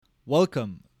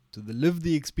Welcome to the Live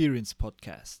the Experience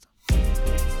podcast.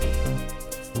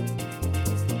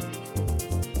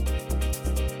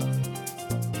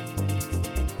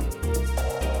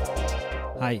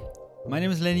 Hi, my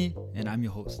name is Lenny and I'm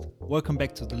your host. Welcome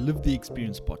back to the Live the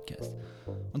Experience podcast.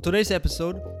 On today's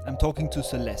episode, I'm talking to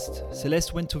Celeste.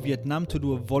 Celeste went to Vietnam to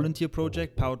do a volunteer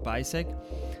project powered by ISEC,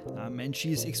 and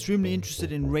she is extremely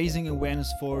interested in raising awareness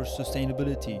for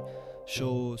sustainability.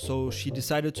 So she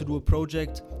decided to do a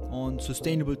project on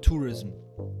sustainable tourism.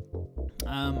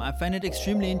 I find it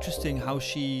extremely interesting how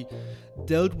she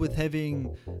dealt with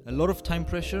having a lot of time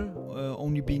pressure,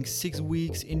 only being 6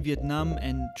 weeks in Vietnam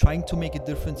and trying to make a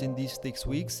difference in these 6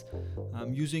 weeks,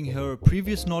 using her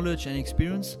previous knowledge and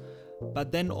experience,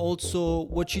 but then also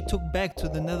what she took back to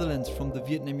the Netherlands from the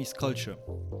Vietnamese culture.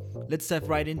 Let's dive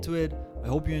right into it. I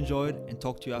hope you enjoyed and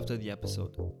talk to you after the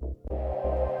episode.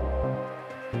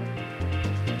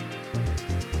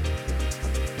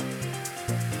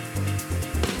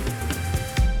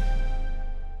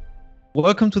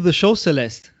 Welcome to the show,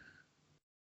 Celeste.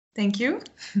 Thank you.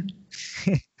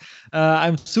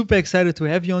 I'm super excited to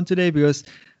have you on today because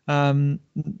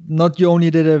not you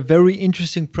only did a very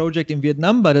interesting project in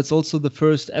Vietnam, but it's also the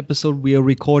first episode we are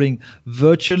recording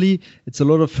virtually. It's a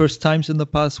lot of first times in the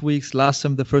past weeks. Last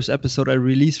time, the first episode I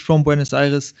released from Buenos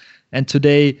Aires, and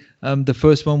today, the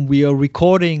first one we are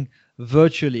recording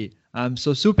virtually.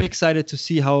 So super excited to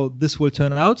see how this will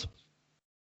turn out.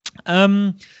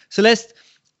 Celeste,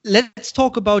 let's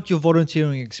talk about your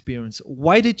volunteering experience.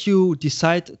 Why did you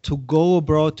decide to go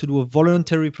abroad to do a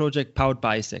voluntary project powered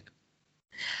by ISEC?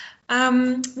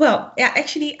 I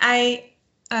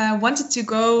wanted to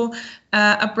go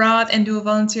abroad and do a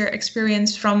volunteer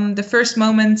experience from the first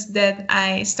moment that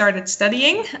I started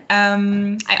studying.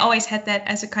 I always had that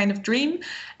as a kind of dream,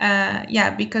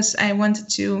 because I wanted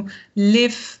to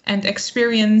live and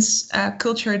experience a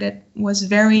culture that was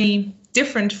very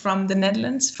different from the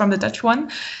Netherlands, from the Dutch one.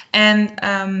 And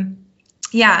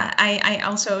I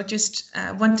also just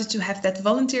wanted to have that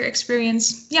volunteer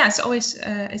experience. It's always,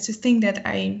 it's a thing that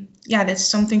that's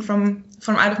something from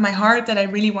out of my heart that I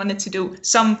really wanted to do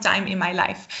sometime in my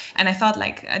life. And I thought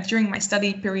during my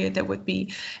study period, that would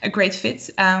be a great fit.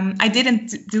 I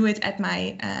didn't do it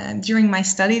during my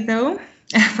study though,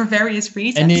 for various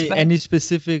reasons. Any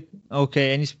specific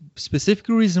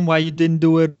reason why you didn't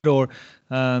do it, or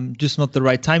just not the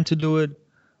right time to do it?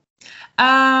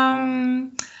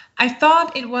 I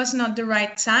thought it was not the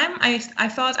right time. I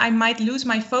thought I might lose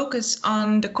my focus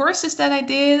on the courses that I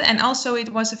did, and also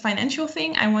it was a financial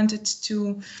thing. I wanted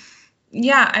to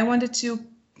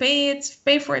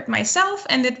pay for it myself,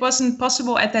 and it wasn't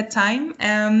possible at that time.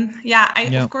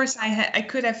 Of course I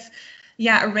could have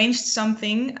arranged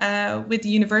something with the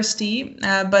university,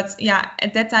 but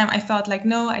at that time I thought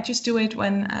no, I just do it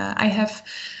when I have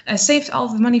saved all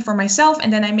the money for myself,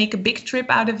 and then I make a big trip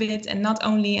out of it, and not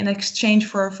only an exchange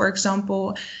for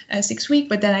example 6 weeks,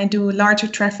 but then I do larger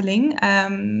traveling,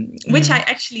 which I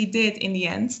actually did in the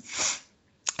end.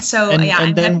 So I'm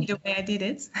happy the way I did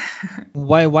it.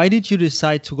 Why did you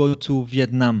decide to go to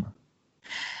Vietnam?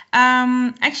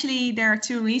 Actually, there are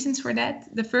two reasons for that.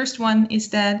 The first one is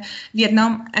that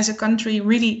Vietnam as a country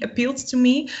really appealed to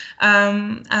me.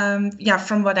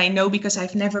 From what I know, because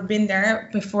I've never been there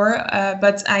before,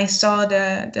 but I saw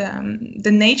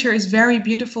the nature is very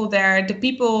beautiful there. The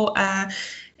people,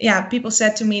 people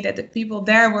said to me that the people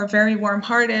there were very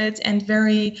warm-hearted and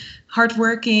very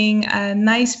hardworking,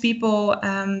 nice people.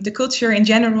 The culture in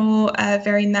general,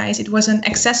 very nice. It was an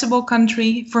accessible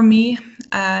country for me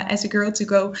as a girl to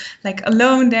go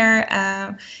alone there.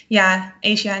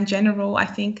 Asia in general, I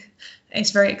think,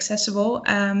 is very accessible.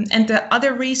 And the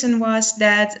other reason was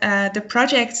that the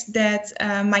project that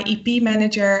my EP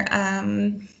manager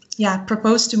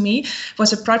proposed to me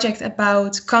was a project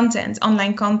about content,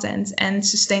 online content, and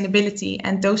sustainability.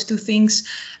 And those two things,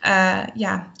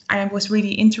 I was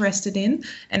really interested in,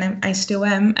 and I still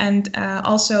am, and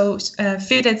also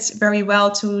fitted very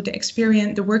well to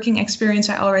the working experience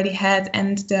I already had,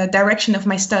 and the direction of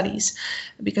my studies,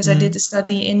 because I did a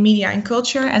study in media and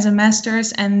culture as a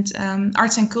master's, and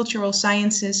arts and cultural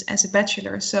sciences as a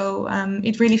bachelor. So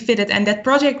it really fitted, and that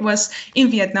project was in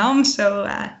Vietnam. So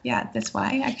that's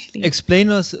why actually. Explain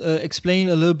a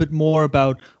little bit more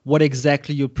about what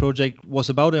exactly your project was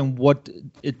about and what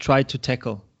it tried to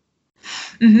tackle.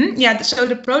 So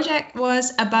the project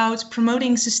was about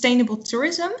promoting sustainable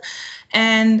tourism,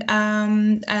 And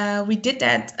we did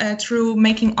that through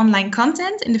making online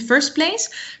content in the first place,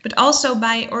 but also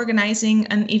by organizing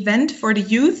an event for the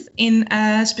youth in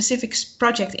a specific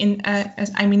project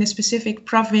a specific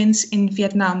province in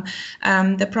Vietnam.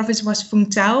 The province was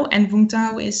Vung Tau, and Vung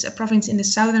Tau is a province in the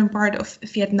southern part of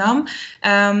Vietnam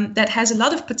that has a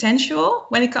lot of potential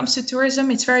when it comes to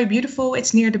tourism. It's very beautiful.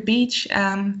 It's near the beach.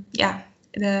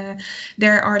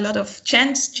 There are a lot of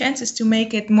chances to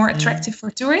make it more attractive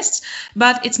for tourists,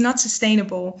 but it's not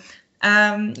sustainable.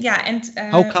 How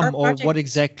come, or what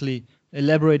exactly?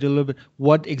 Elaborate a little bit.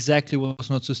 What exactly was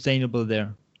not sustainable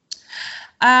there?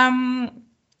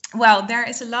 Well, there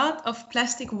is a lot of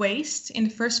plastic waste in the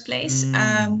first place,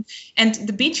 and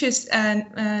the beaches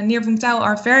near Vung Tau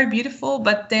are very beautiful,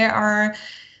 but they're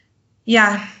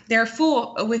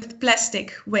full with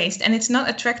plastic waste, and it's not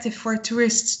attractive for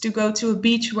tourists to go to a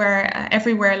beach where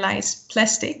everywhere lies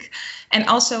plastic. And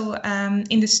also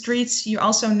in the streets, you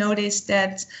also notice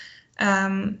that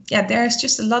there's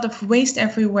just a lot of waste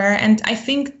everywhere. And I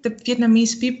think the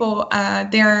Vietnamese people,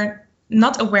 they're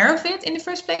not aware of it in the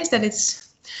first place, that it's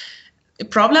a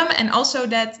problem, and also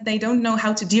that they don't know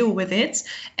how to deal with it.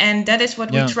 And that is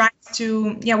what we tried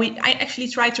to, I actually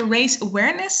tried to raise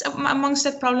awareness amongst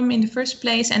that problem in the first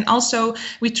place. And also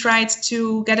we tried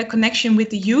to get a connection with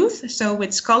the youth, so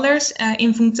with scholars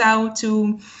in Vung Tau,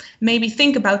 to maybe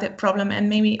think about that problem and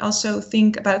maybe also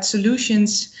think about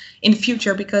solutions in the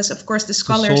future, because of course the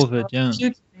scholars solve it, the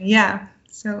future.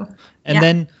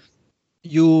 Then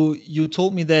you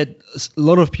told me that a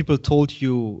lot of people told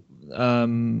you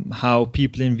how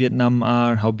people in Vietnam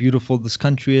are, how beautiful this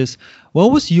country is.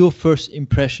 What was your first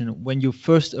impression when you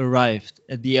first arrived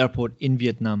at the airport in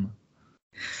Vietnam?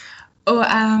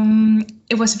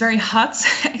 It was very hot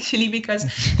actually, because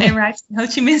I arrived in Ho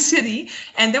Chi Minh City,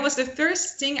 and that was the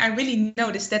first thing I really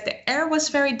noticed, that the air was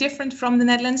very different from the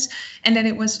Netherlands, and that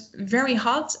it was very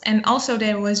hot, and also that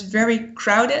it was very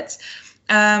crowded.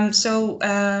 I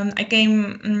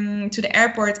came to the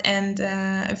airport, and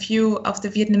a few of the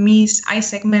Vietnamese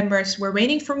ISEC members were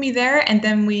waiting for me there, and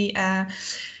then we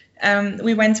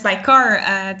went by car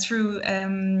to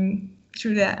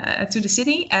the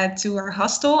city, to our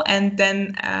hostel, and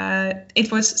then it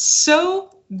was so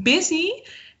busy.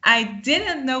 I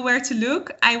didn't know where to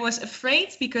look. I was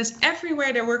afraid, because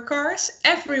everywhere there were cars,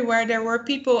 everywhere there were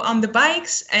people on the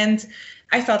bikes, and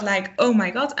I thought like, oh my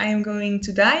God, I am going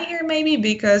to die here maybe,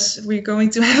 because we're going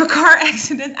to have a car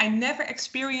accident. I never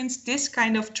experienced this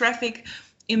kind of traffic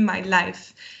in my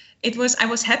life. I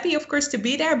was happy, of course, to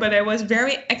be there, but I was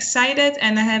very excited,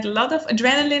 and I had a lot of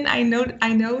adrenaline. I know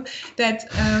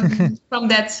that from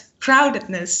that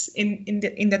crowdedness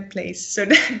in that place. So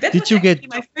that was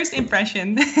my first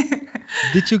impression.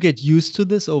 Did you get used to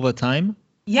this over time?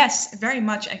 Yes, very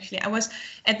much actually. I was,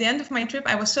 at the end of my trip,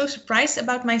 I was so surprised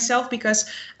about myself, because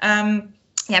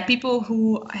people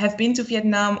who have been to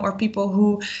Vietnam, or people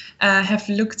who have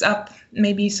looked up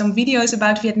maybe some videos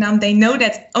about Vietnam, they know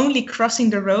that only crossing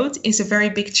the road is a very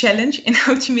big challenge in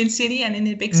Ho Chi Minh City and in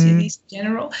the big cities in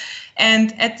general.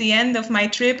 And at the end of my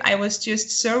trip, I was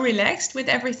just so relaxed with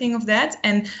everything of that,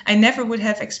 and I never would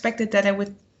have expected that I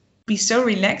would be so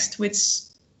relaxed with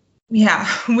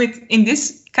in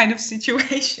this kind of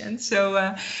situation. So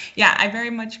I very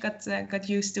much got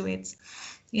used to it.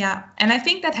 Yeah, and I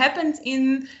think that happened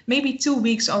in maybe 2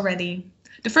 weeks already.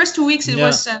 The first 2 weeks it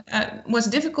was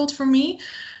difficult for me,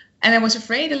 and I was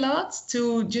afraid a lot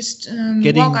to just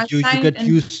walk outside. You get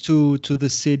used to the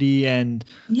city, and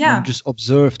just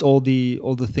observed all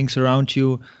the things around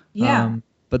you.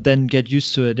 But then get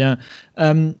used to it.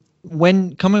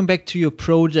 When coming back to your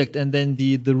project, and then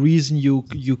the reason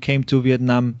you came to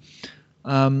Vietnam,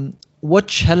 what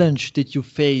challenge did you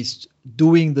face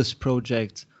doing this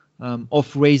project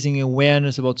of raising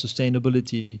awareness about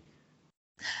sustainability?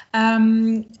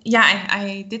 I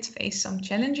did face some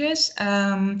challenges.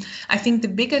 I think the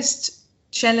biggest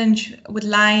challenge would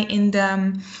lie in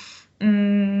the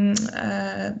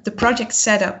project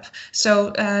setup.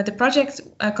 So the project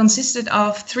consisted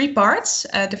of 3 parts.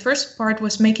 The first part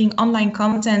was making online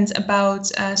content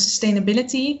about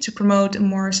sustainability to promote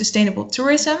more sustainable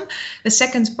tourism. The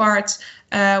second part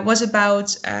was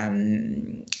about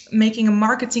making a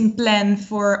marketing plan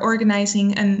for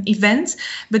organizing an event.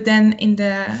 But then in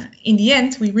the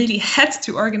end, we really had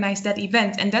to organize that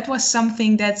event, and that was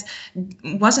something that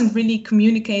wasn't really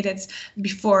communicated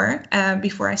before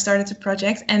I started the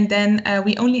project. And then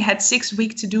we only had 6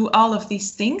 weeks to do all of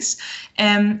these things,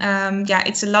 and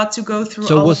it's a lot to go through.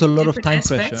 So it was a lot of time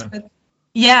pressure.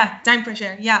 Time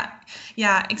pressure. Yeah,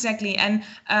 exactly. And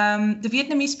the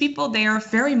Vietnamese people, they are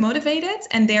very motivated,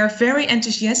 and they are very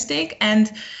enthusiastic,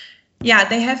 and yeah,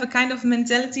 they have a kind of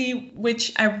mentality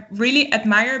which I really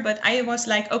admire, but I was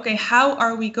like, okay, how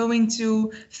are we going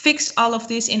to fix all of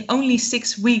this in only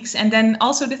 6 weeks? And then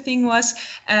also the thing was,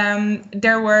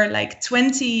 there were like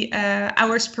 20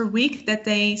 hours per week that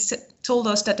they told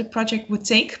us that the project would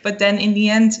take, but then in the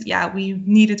end, yeah, we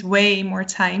needed way more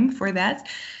time for that.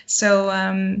 So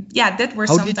yeah, that were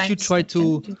sometimes.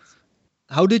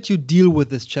 How did you deal with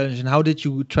this challenge, and how did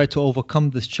you try to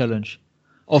overcome this challenge?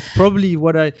 Of probably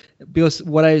because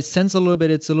what I sense a little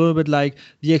bit, it's a little bit like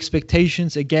the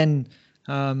expectations again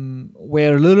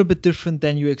were a little bit different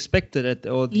than you expected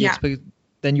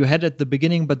than you had at the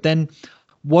beginning. But then,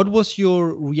 what was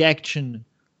your reaction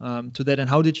to that, and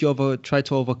how did you try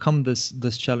to overcome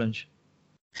this challenge?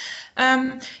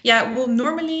 Yeah, well,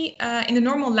 normally in the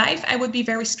normal life, I would be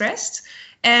very stressed.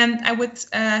 And I would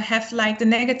have like the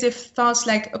negative thoughts,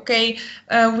 like, okay,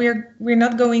 we're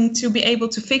not going to be able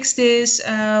to fix this.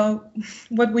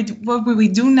 What will we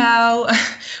do now?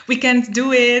 We can't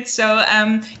do it. So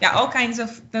yeah, all kinds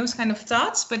of those kind of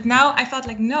thoughts. But now I felt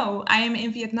like, no, I am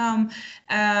in Vietnam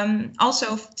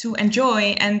also to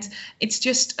enjoy, and it's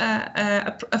just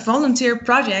a volunteer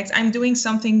project. I'm doing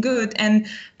something good, and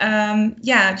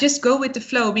yeah, just go with the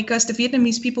flow, because the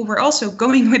Vietnamese people were also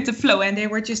going with the flow, and they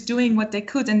were just doing what they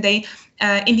could, and they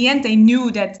in the end they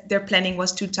knew that their planning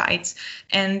was too tight,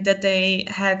 and that they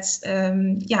had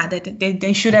that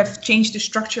they should have changed the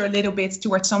structure a little bit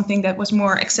towards something that was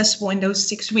more accessible in those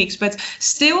 6 weeks. But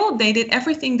still, they did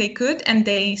everything they could, and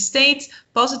they stayed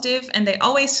positive, and they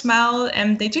always smile,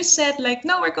 and they just said like,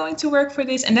 no, we're going to work for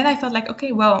this. And then I thought like,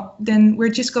 okay, well, then we're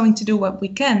just going to do what we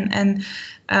can. And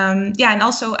yeah, and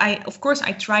also I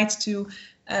tried to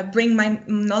bring my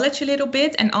knowledge a little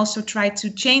bit, and also try to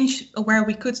change where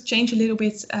we could change a little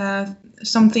bit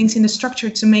some things in the structure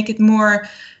to make it more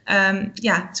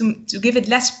to give it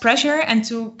less pressure and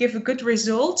to give a good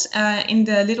result in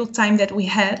the little time that we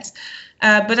had.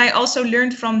 But I also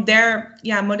learned from their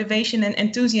motivation and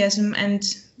enthusiasm, and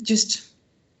just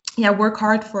work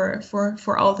hard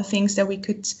for all the things that we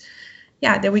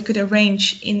could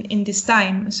arrange in this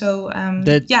time. So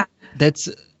that's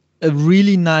a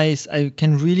really nice. I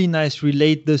can really nice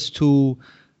relate this to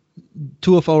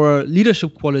two of our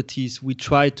leadership qualities we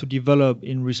try to develop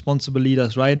in responsible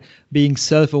leaders, right? Being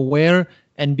self-aware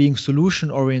and being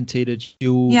solution-orientated.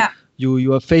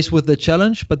 You are faced with the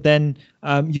challenge, but then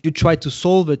you try to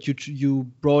solve it. You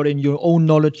brought in your own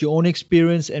knowledge, your own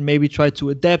experience, and maybe try to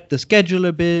adapt the schedule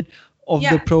a bit of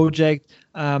the project,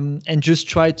 and just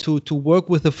try to work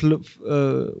with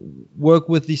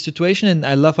the situation. And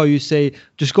I love how you say,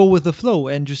 just go with the flow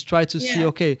and just try to see,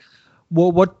 okay,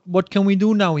 what can we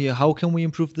do now here? How can we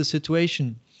improve the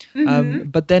situation? Mm-hmm.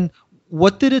 But then,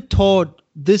 what did it taught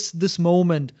this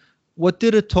moment? What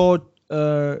did it taught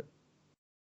it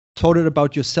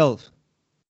about yourself?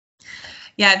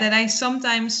 Yeah, that I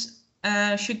sometimes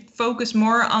should focus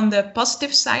more on the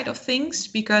positive side of things,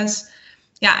 because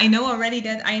I know already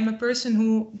that I am a person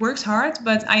who works hard,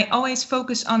 but I always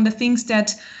focus on the things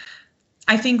that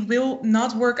I think will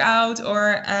not work out,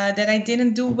 or that I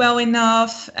didn't do well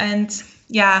enough. And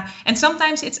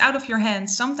sometimes it's out of your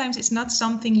hands. Sometimes it's not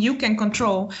something you can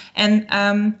control. And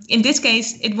in this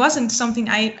case, it wasn't something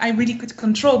I really could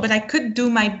control, but I could do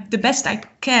the best I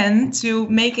can to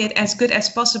make it as good as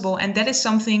possible. And that is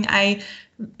something I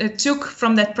took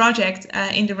from that project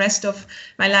in the rest of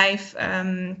my life.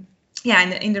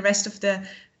 And in the rest of the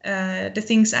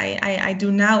things I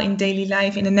do now in daily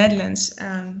life in the Netherlands,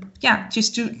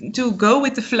 just to go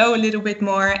with the flow a little bit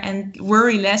more, and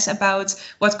worry less about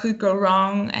what could go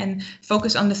wrong, and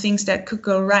focus on the things that could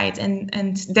go right.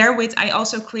 And therewith, I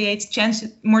also create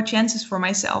more chances for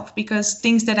myself, because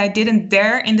things that I didn't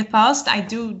dare in the past, I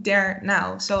do dare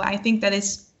now. So I think that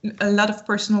is a lot of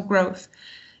personal growth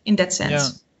in that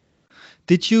sense.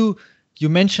 Yeah. You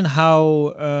mentioned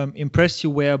how impressed you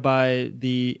were by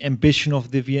the ambition of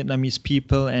the Vietnamese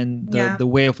people and the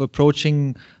way of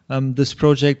approaching this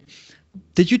project.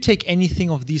 Did you take anything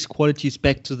of these qualities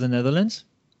back to the Netherlands?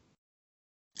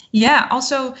 Yeah,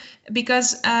 also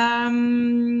because I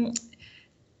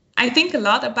think a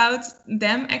lot about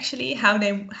them, actually, how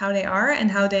they are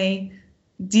and how they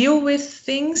deal with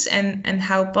things, and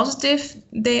how positive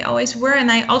they always were.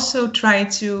 And I also try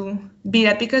to be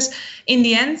that, because in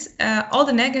the end, all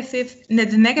the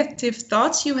negative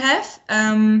thoughts you have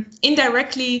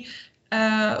indirectly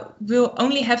will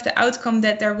only have the outcome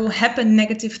that there will happen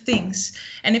negative things.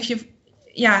 And if you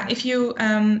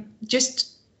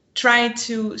just try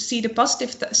to see the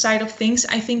positive side of things,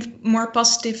 I think more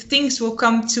positive things will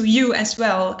come to you as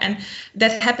well. And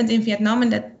that happened in Vietnam,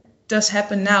 and that does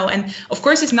happen now. And of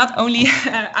course, it's not only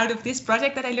out of this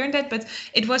project that I learned that, but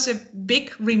it was a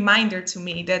big reminder to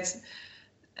me that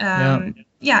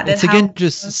it's again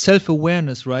just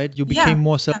self-awareness, right? You became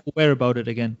more self-aware about it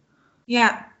again.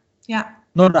 Yeah.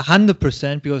 Not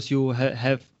 100% because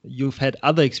you've had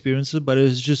other experiences, but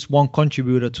it's just one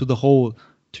contributor to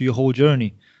your whole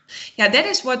journey. Yeah, that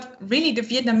is what really the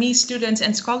Vietnamese students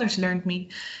and scholars learned me,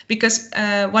 because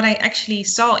what I actually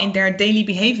saw in their daily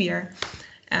behavior.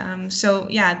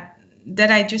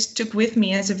 That I just took with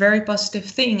me as a very positive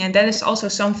thing. And that is also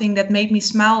something that made me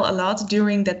smile a lot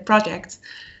during that project,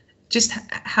 just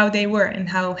how they were and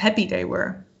how happy they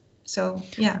were. So,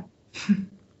 yeah.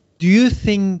 Do you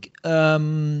think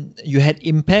you had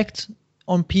impact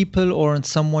on people or on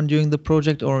someone during the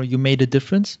project, or you made a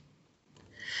difference?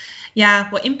 Yeah,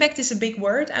 well, impact is a big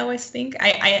word, I always think.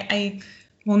 I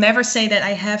will never say that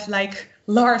I have like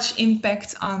large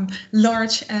impact on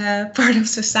large part of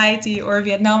society or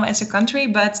Vietnam as a country,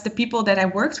 but the people that I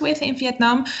worked with in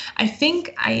Vietnam, I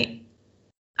think I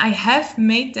have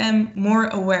made them more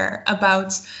aware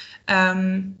about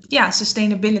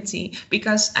sustainability,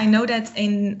 because I know that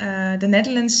in the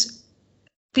Netherlands,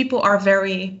 people are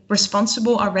very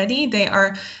responsible already. They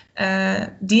are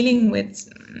dealing with,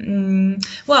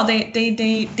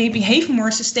 they behave more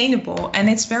sustainable, and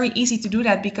it's very easy to do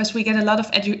that because we get a lot of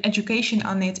education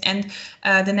on it. And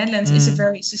the Netherlands is a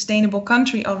very sustainable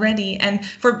country already.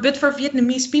 But for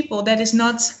Vietnamese people, that is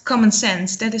not common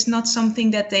sense. That is not something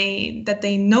that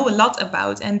they know a lot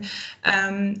about. And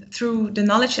through the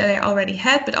knowledge that I already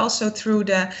had, but also through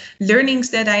the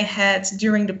learnings that I had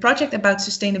during the project about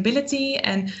sustainability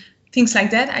and things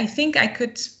like that, I think I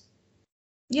could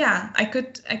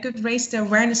raise the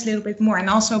awareness a little bit more. And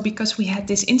also because we had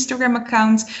this Instagram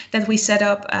account that we set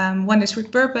up, Wonders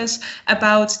with Purpose,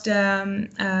 about the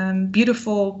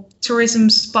beautiful tourism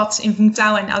spots in Vung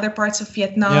Tau and other parts of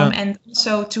Vietnam, and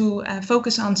also to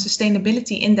focus on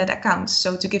sustainability in that account.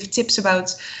 So to give tips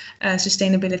about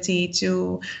sustainability,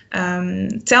 to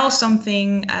tell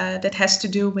something that has to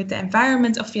do with the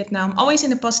environment of Vietnam, always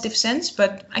in a positive sense,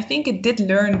 but I think it did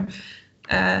learn.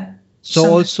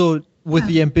 With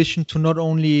the ambition to not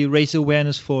only raise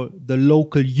awareness for the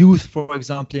local youth, for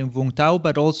example, in Vung Tau,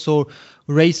 but also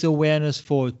raise awareness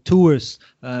for tourists.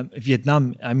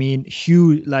 Vietnam, I mean,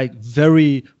 huge, like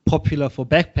very popular for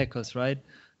backpackers, right?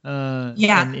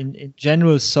 And in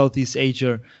general, Southeast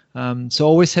Asia. So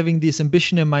always having this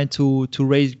ambition in mind to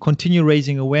continue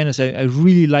raising awareness. I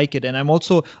really like it, and I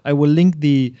will link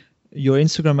your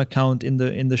Instagram account in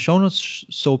the show notes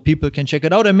so people can check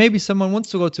it out, and maybe someone wants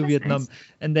to go to Vietnam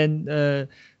and then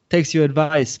takes your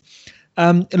advice.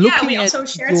 We also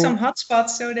shared some hotspots,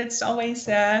 so that's always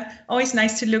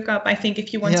nice to look up, I think,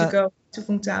 if you want to go to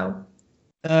Vung Tau.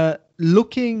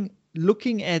 Looking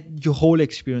at your whole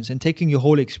experience and taking your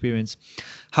whole experience,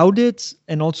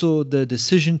 and also the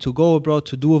decision to go abroad,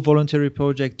 to do a voluntary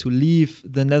project, to leave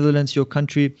the Netherlands, your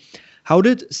country, how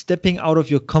did stepping out of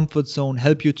your comfort zone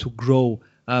help you to grow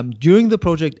during the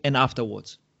project and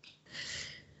afterwards?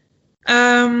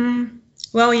 As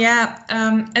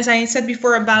I said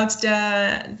before about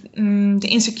the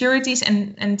insecurities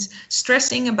and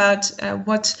stressing about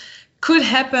what could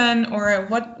happen, or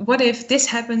what if this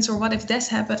happens, or what if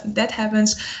that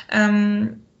happens.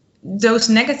 Those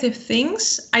negative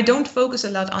things, I don't focus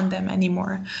a lot on them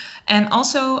anymore. And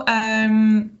also,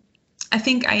 I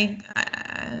think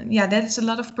that is a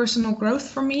lot of personal growth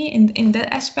for me in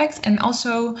that aspect. And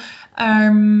also,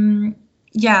 I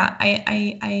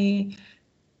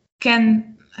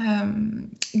can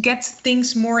get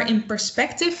things more in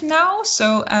perspective now.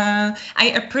 So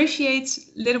I appreciate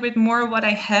a little bit more what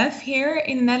I have here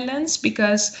in the Netherlands,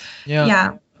 because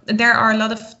there are a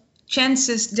lot of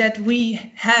chances that we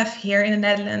have here in the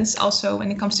Netherlands, also when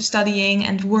it comes to studying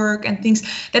and work and things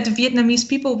that the Vietnamese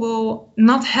people will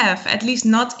not have, at least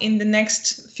not in the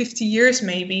next 50 years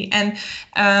maybe. And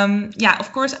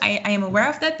of course I am aware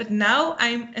of that, but now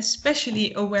I'm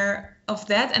especially aware of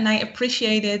that, and I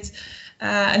appreciate it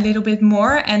a little bit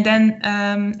more. And then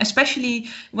especially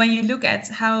when you look at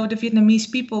how the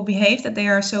Vietnamese people behave, that they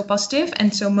are so positive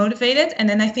and so motivated, and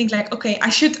then I think like, okay,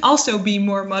 I should also be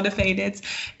more motivated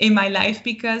in my life,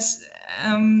 because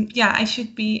I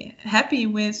should be happy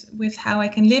with how I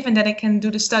can live, and that I can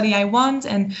do the study I want,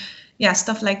 and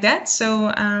stuff like that.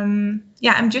 So I'm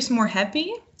just more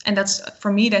happy. And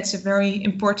for me, that's a very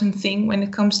important thing when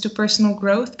it comes to personal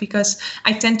growth, because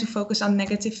I tend to focus on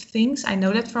negative things. I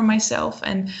know that for myself.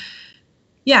 And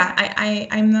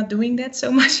I'm not doing that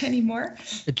so much anymore.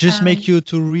 It just makes you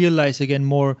to realize again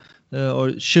more,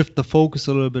 or shift the focus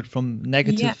a little bit from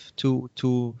negative to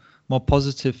more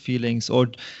positive feelings.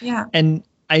 And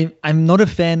I'm not a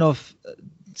fan of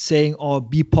saying, "Oh,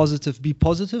 be positive,"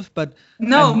 but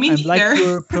No, me I'm like neither.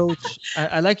 your approach.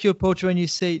 I like your approach when you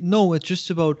say, "No, it's just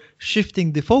about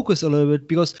shifting the focus a little bit,"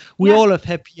 because we Yeah, all have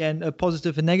happy and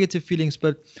positive and negative feelings,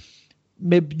 but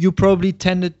maybe you probably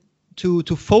tended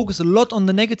to focus a lot on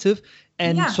the negative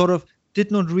and yeah, sort of did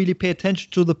not really pay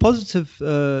attention to the positive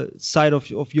side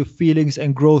of your feelings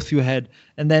and growth you had,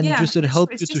 and then yeah. just it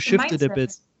helped It's you to just the shift it a mindset.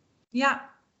 bit. Yeah.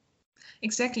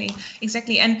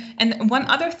 Exactly. And one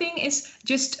other thing is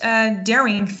just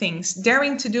daring things,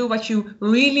 daring to do what you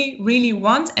really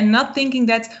want, and not thinking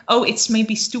that, oh, it's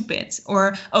maybe stupid,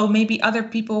 or oh, maybe other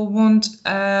people won't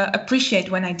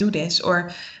appreciate when I do this,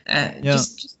 or Yeah.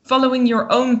 just following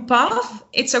your own path.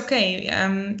 It's okay.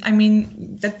 I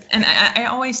mean that, and I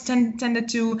always tended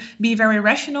to be very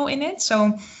rational in it.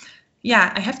 So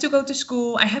yeah, I have to go to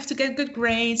school. I have to get good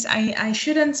grades. I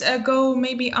shouldn't go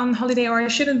maybe on holiday, or I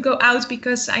shouldn't go out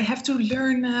because I have to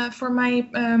learn for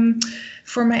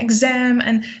my exam.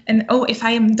 And oh, if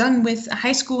I am done with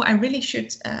high school, I really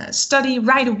should study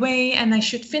right away, and I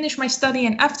should finish my study.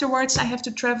 And afterwards, I have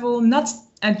to travel, not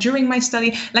during my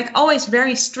study. Like always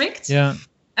very strict. Yeah.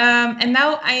 And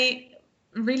now I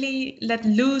really let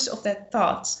loose of that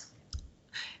thought.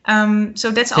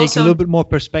 So that's Take a also little bit more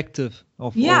perspective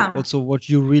of yeah, also what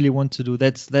you really want to do.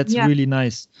 That's yeah. really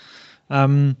nice.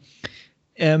 Um,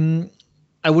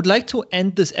 I would like to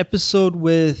end this episode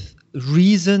with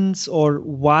reasons, or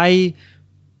why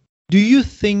do you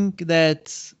think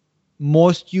that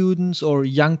more students or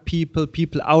young people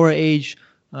our age,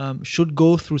 should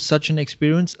go through such an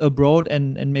experience abroad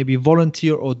and maybe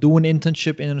volunteer or do an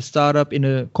internship in a startup in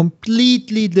a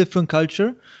completely different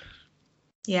culture?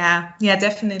 Yeah,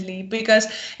 definitely. Because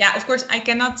yeah, of course, I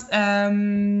cannot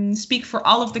speak for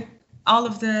all of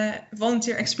the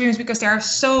volunteer experience, because there are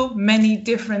so many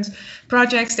different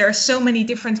projects, there are so many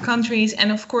different countries,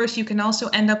 and of course you can also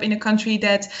end up in a country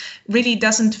that really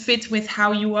doesn't fit with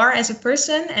how you are as a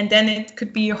person, and then it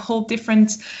could be a whole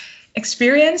different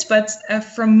experience. But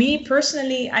from me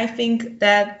personally, I think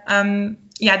that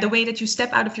the way that you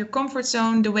step out of your comfort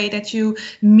zone, the way that you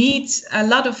meet a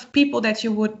lot of people that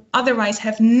you would otherwise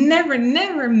have never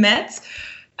met,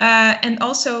 and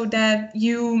also that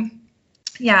you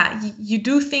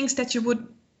do things that you would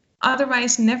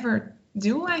otherwise never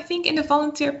do, I think, in the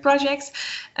volunteer projects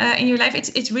in your life.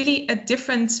 It's really a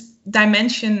different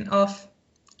dimension of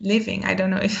living. I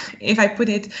don't know if I put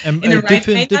it in the right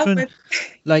way now, but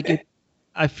like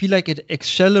I feel like it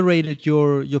accelerated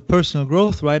your personal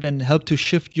growth, right, and helped to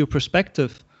shift your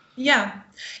perspective.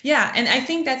 yeah, and I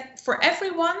think that for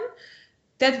everyone,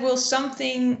 that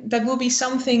will be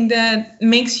something that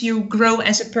makes you grow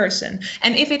as a person.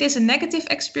 And if it is a negative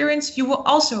experience, you will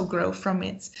also grow from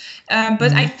it.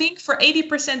 But I think for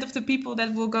 80% of the people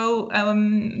that will go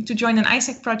to join an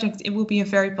ISEC project, it will be a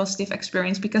very positive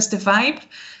experience, because the vibe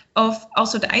of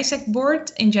also the ISEC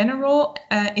board in general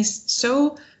is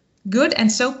so good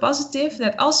and so positive,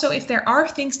 that also if there are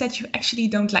things that you actually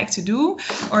don't like to do,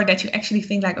 or that you actually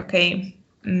think like, okay,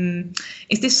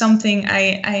 is this something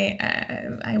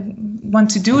I want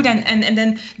to do, then and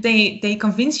then they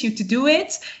convince you to do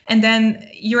it, and then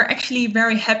you're actually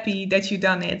very happy that you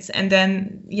done it, and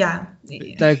then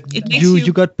like it makes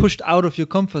you got pushed out of your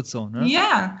comfort zone, huh?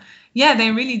 Yeah, they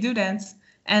really do that.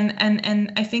 And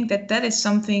I think that is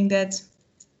something that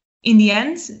in the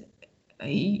end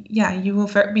you will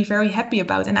be very happy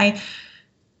about. And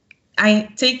I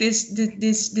take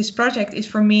this project is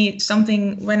for me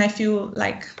something when I feel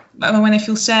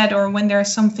sad, or when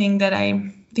there's something that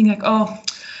I think like, oh,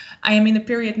 I am in a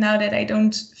period now that I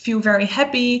don't feel very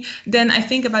happy. Then I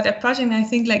think about that project and I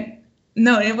think like,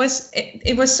 no, it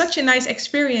was such a nice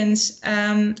experience,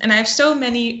 and I have so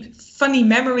many funny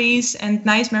memories and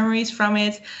nice memories from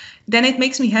it. Then it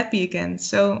makes me happy again.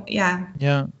 So yeah.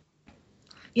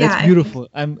 That's beautiful.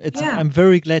 I'm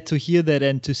very glad to hear that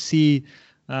and to see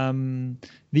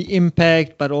the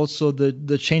impact, but also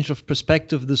the change of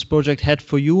perspective this project had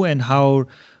for you, and how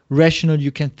rational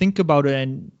you can think about it,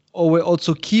 and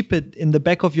also keep it in the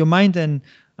back of your mind, and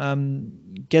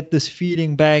get this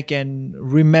feeling back, and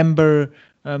remember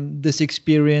this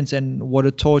experience and what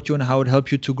it taught you, and how it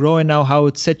helped you to grow, and now how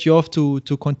it set you off to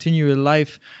continue your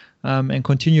life and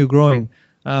continue growing.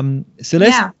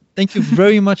 Celeste, thank you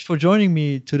very much for joining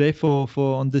me today for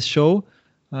on this show.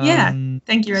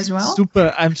 Thank you as well.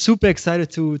 I'm super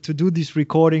excited to do these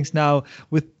recordings now.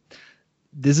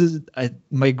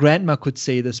 My grandma could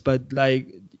say this, but like,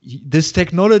 this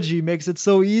technology makes it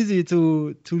so easy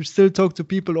to still talk to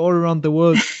people all around the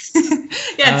world.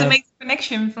 To make the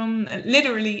connection from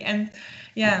literally, and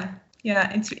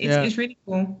it's really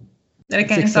cool. that I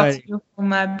can talk to you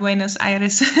from Buenos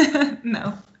Aires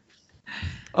now.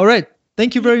 All right.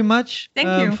 Thank you very much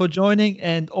you for joining,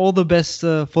 and all the best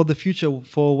for the future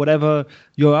for whatever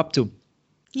you're up to.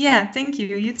 Yeah, thank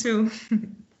you. You too.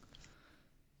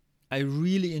 I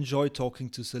really enjoy talking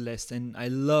to Celeste, and I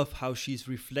love how she's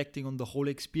reflecting on the whole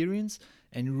experience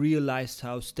and realized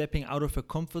how stepping out of her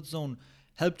comfort zone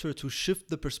helped her to shift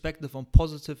the perspective on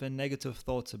positive and negative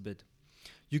thoughts a bit.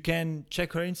 You can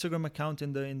check her Instagram account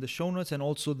in the show notes, and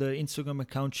also the Instagram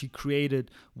account she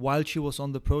created while she was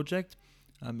on the project.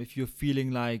 If you're feeling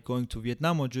like going to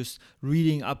Vietnam or just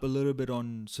reading up a little bit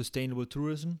on sustainable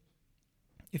tourism.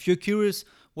 If you're curious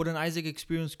what an AIESEC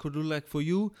experience could look like for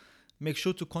you, make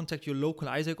sure to contact your local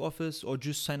AIESEC office or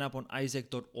just sign up on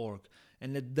AIESEC.org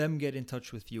and let them get in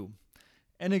touch with you.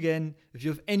 And again, if you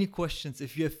have any questions,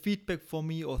 if you have feedback for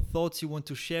me or thoughts you want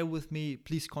to share with me,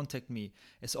 please contact me.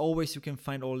 As always, you can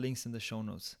find all links in the show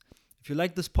notes. If you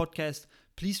like this podcast,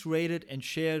 please rate it and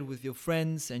share it with your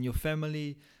friends and your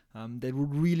family. That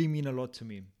would really mean a lot to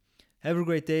me. Have a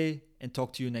great day and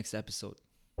talk to you next episode.